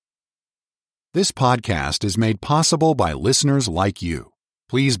This podcast is made possible by listeners like you.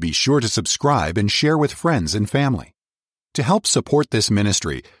 Please be sure to subscribe and share with friends and family. To help support this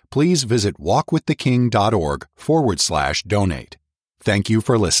ministry, please visit walkwiththeking.org/donate. Thank you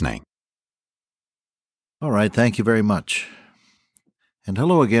for listening. All right, thank you very much. And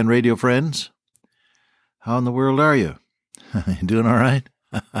hello again, radio friends. How in the world are you? You doing all right?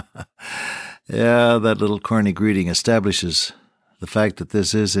 Yeah, that little corny greeting establishes the fact that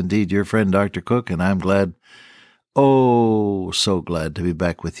this is indeed your friend, Dr. Cook, and I'm glad, oh, so glad to be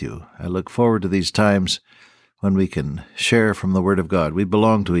back with you. I look forward to these times when we can share from the Word of God. We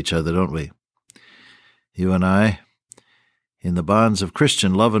belong to each other, don't we? You and I, in the bonds of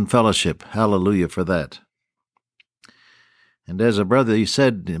Christian love and fellowship. Hallelujah for that. And as a brother, he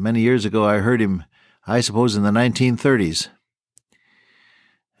said many years ago, I heard him, I suppose in the 1930s,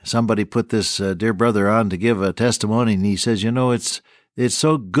 somebody put this dear brother on to give a testimony, and he says, you know, it's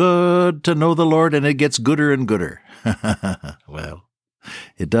so good to know the Lord, and it gets gooder and gooder. Well,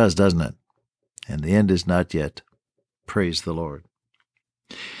 it does, doesn't it? And the end is not yet. Praise the Lord.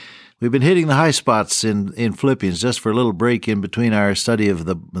 We've been hitting the high spots in Philippians just for a little break in between our study of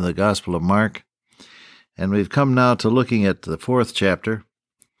the Gospel of Mark. And we've come now to looking at the 4th chapter.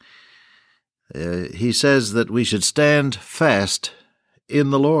 He says that we should stand fast in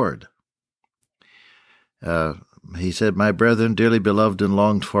the Lord. He said, my brethren, dearly beloved and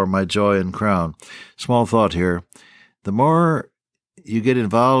longed for, my joy and crown. Small thought here. The more you get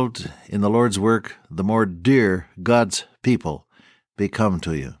involved in the Lord's work, the more dear God's people become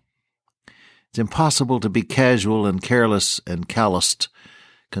to you. It's impossible to be casual and careless and calloused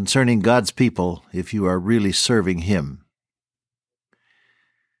concerning God's people if you are really serving Him.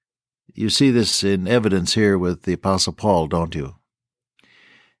 You see this in evidence here with the Apostle Paul, don't you?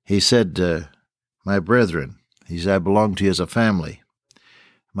 He said, my brethren, he said, I belong to you as a family.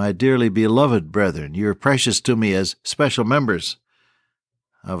 My dearly beloved brethren, you're precious to me as special members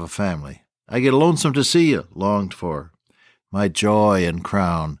of a family. I get lonesome to see you, longed for. My joy and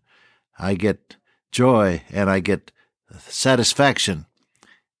crown. I get joy and I get satisfaction.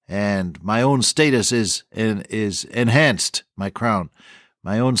 And my own status is enhanced, my crown.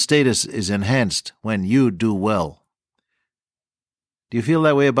 My own status is enhanced when you do well. Do you feel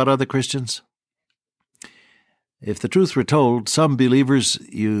that way about other Christians? If the truth were told, some believers,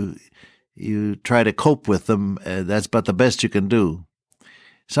 you try to cope with them. That's but the best you can do.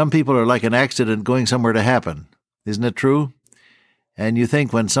 Some people are like an accident going somewhere to happen. Isn't it true? And you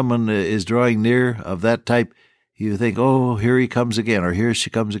think when someone is drawing near of that type, you think, oh, here he comes again, or here she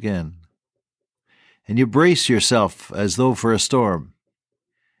comes again. And you brace yourself as though for a storm.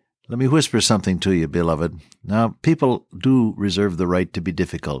 Let me whisper something to you, beloved. Now, people do reserve the right to be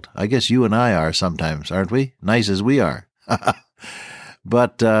difficult. I guess you and I are sometimes, aren't we? Nice as we are.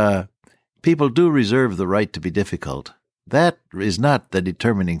 But people do reserve the right to be difficult. That is not the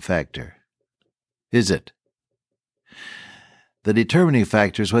determining factor, is it? The determining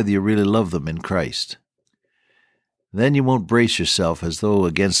factor is whether you really love them in Christ. Then you won't brace yourself as though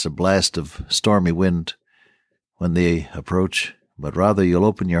against a blast of stormy wind when they approach, but rather you'll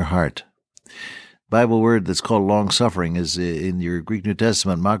open your heart. Bible word that's called long-suffering is in your Greek New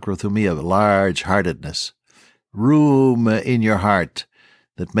Testament, makrothumia, large-heartedness. Room in your heart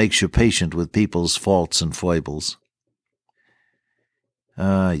that makes you patient with people's faults and foibles.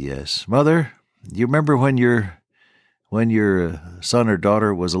 Ah, yes. Mother, you remember when your son or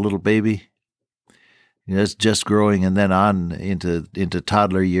daughter was a little baby? It's just growing and then on into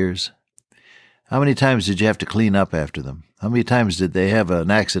toddler years. How many times did you have to clean up after them? How many times did they have an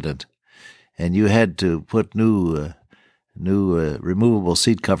accident and you had to put new removable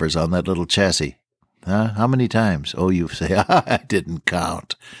seat covers on that little chassis? Huh? How many times? Oh, you say, I didn't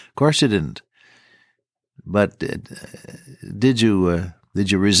count. Of course you didn't. But did you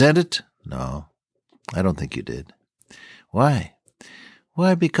resent it? No, I don't think you did. Why?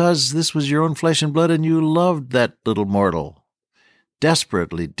 Why, because this was your own flesh and blood and you loved that little mortal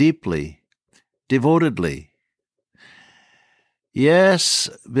desperately, deeply, devotedly. Yes,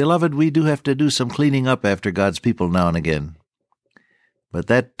 beloved, we do have to do some cleaning up after God's people now and again. But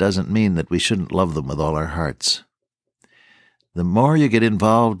that doesn't mean that we shouldn't love them with all our hearts. The more you get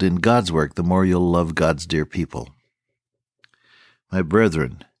involved in God's work, the more you'll love God's dear people. My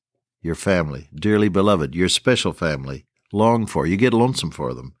brethren, your family, dearly beloved, your special family, long for. You get lonesome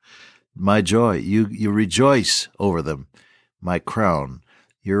for them. My joy, you rejoice over them. My crown,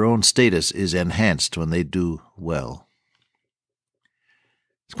 your own status is enhanced when they do well.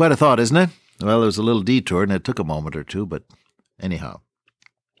 It's quite a thought, isn't it? Well, there was a little detour, and it took a moment or two, but anyhow.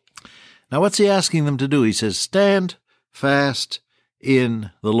 Now, what's he asking them to do? He says, stand fast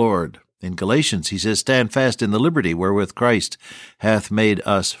in the Lord. In Galatians, he says, stand fast in the liberty wherewith Christ hath made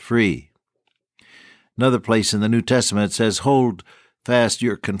us free. Another place in the New Testament it says, hold fast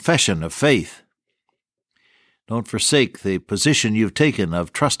your confession of faith. Don't forsake the position you've taken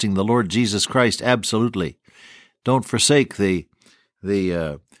of trusting the Lord Jesus Christ absolutely. Don't forsake the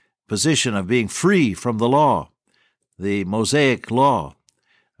position of being free from the law, the Mosaic law,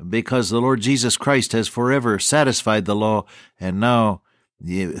 because the Lord Jesus Christ has forever satisfied the law, and now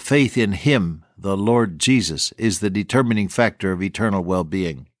faith in Him, the Lord Jesus, is the determining factor of eternal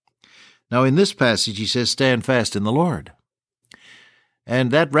well-being. Now in this passage he says, stand fast in the Lord.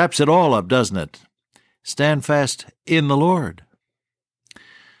 And that wraps it all up, doesn't it? Stand fast in the Lord.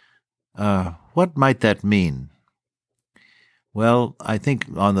 What might that mean? Well, I think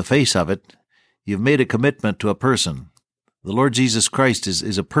on the face of it, you've made a commitment to a person. The Lord Jesus Christ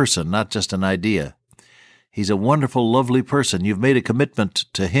is a person, not just an idea. He's a wonderful, lovely person. You've made a commitment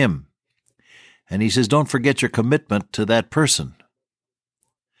to Him. And He says, don't forget your commitment to that person.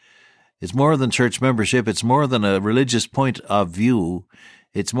 It's more than church membership. It's more than a religious point of view.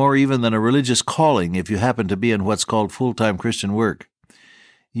 It's more even than a religious calling if you happen to be in what's called full-time Christian work.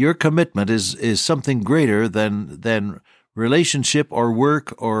 Your commitment is something greater than relationship or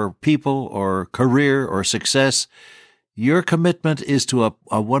work or people or career or success. Your commitment is to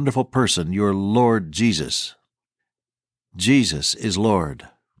a wonderful person, your Lord Jesus. Jesus is Lord,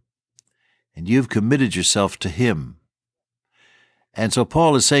 and you've committed yourself to Him. And so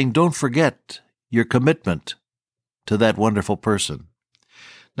Paul is saying, don't forget your commitment to that wonderful person.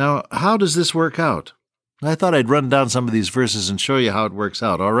 Now, how does this work out? I thought I'd run down some of these verses and show you how it works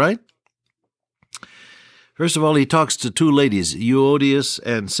out, all right? First of all, he talks to two ladies, Euodias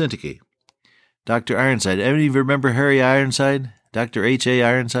and Syntyche. Dr. Ironside. Any of you remember Harry Ironside? Dr. H.A.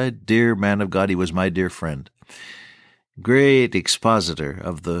 Ironside? Dear man of God, he was my dear friend. Great expositor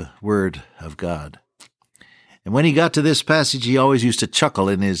of the Word of God. And when he got to this passage, he always used to chuckle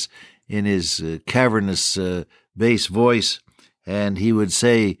in his cavernous bass voice, and he would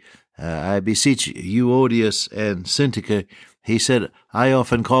say, I beseech Euodias and Syntyche. He said, I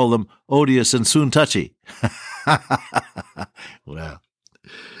often call them odious and soon touchy. Well,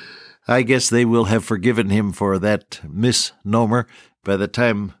 I guess they will have forgiven him for that misnomer by the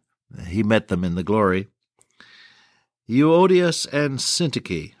time he met them in the glory. Euodias and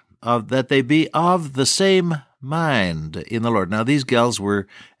Syntyche, that they be of the same mind in the Lord. Now, these gals were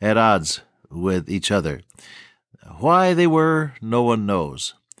at odds with each other. Why they were, no one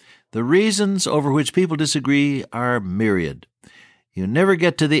knows. The reasons over which people disagree are myriad. You never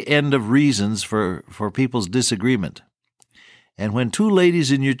get to the end of reasons for people's disagreement. And when two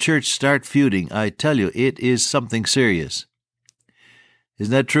ladies in your church start feuding, I tell you, it is something serious.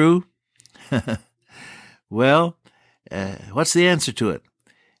 Isn't that true? Well, what's the answer to it?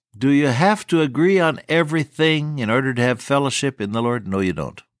 Do you have to agree on everything in order to have fellowship in the Lord? No, you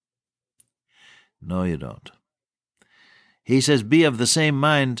don't. No, you don't. He says, be of the same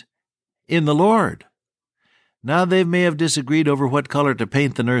mind in the Lord. Now they may have disagreed over what color to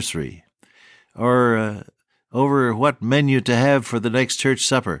paint the nursery, or over what menu to have for the next church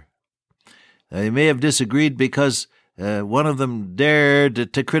supper. They may have disagreed because one of them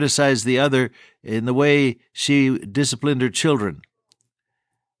dared to criticize the other in the way she disciplined her children.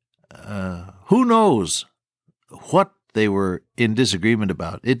 Who knows what they were in disagreement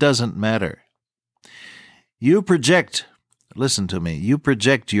about? It doesn't matter. You project, listen to me, you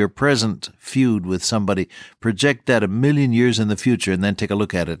project your present feud with somebody, project that 1,000,000 years in the future, and then take a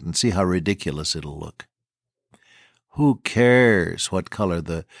look at it and see how ridiculous it'll look. Who cares what color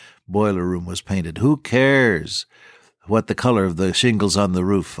the boiler room was painted? Who cares what the color of the shingles on the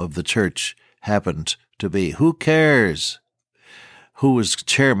roof of the church happened to be? Who cares who was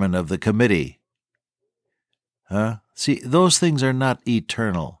chairman of the committee? See, those things are not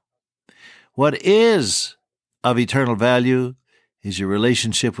eternal. What is of eternal value is your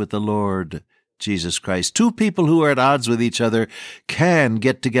relationship with the Lord Jesus Christ. Two people who are at odds with each other can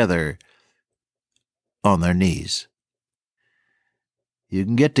get together on their knees. You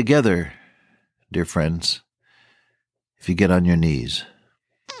can get together, dear friends, if you get on your knees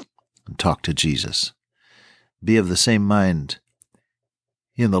and talk to Jesus. Be of the same mind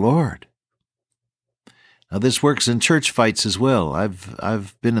in the Lord. Now, this works in church fights as well.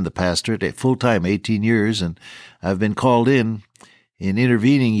 I've been in the pastorate at full-time 18 years, and I've been called in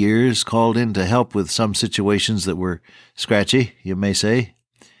intervening years, called in to help with some situations that were scratchy, you may say.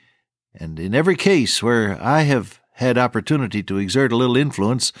 And in every case where I have had opportunity to exert a little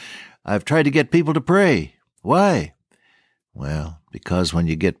influence, I've tried to get people to pray. Why? Well, because when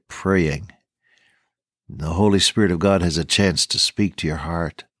you get praying, the Holy Spirit of God has a chance to speak to your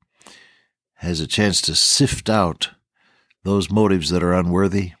heart. has a chance to sift out those motives that are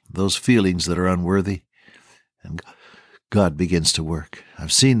unworthy, those feelings that are unworthy, and God begins to work.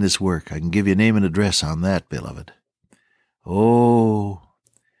 I've seen this work. I can give you name and address on that, beloved. Oh,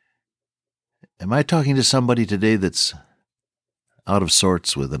 am I talking to somebody today that's out of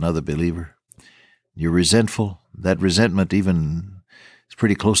sorts with another believer? You're resentful. That resentment even is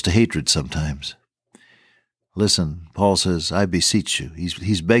pretty close to hatred sometimes. Listen, Paul says, I beseech you.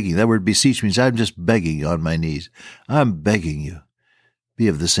 He's begging. That word beseech means I'm just begging you on my knees. I'm begging you. Be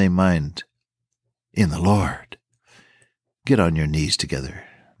of the same mind in the Lord. Get on your knees together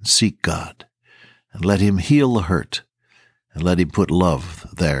and seek God and let Him heal the hurt and let Him put love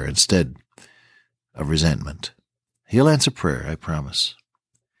there instead of resentment. He'll answer prayer, I promise.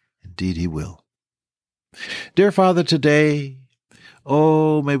 Indeed, He will. Dear Father, today,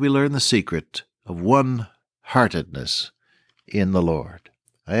 may we learn the secret of one-heartedness in the Lord.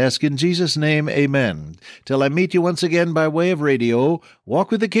 I ask in Jesus' name, amen. Till I meet you once again by way of radio,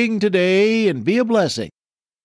 walk with the King today and be a blessing.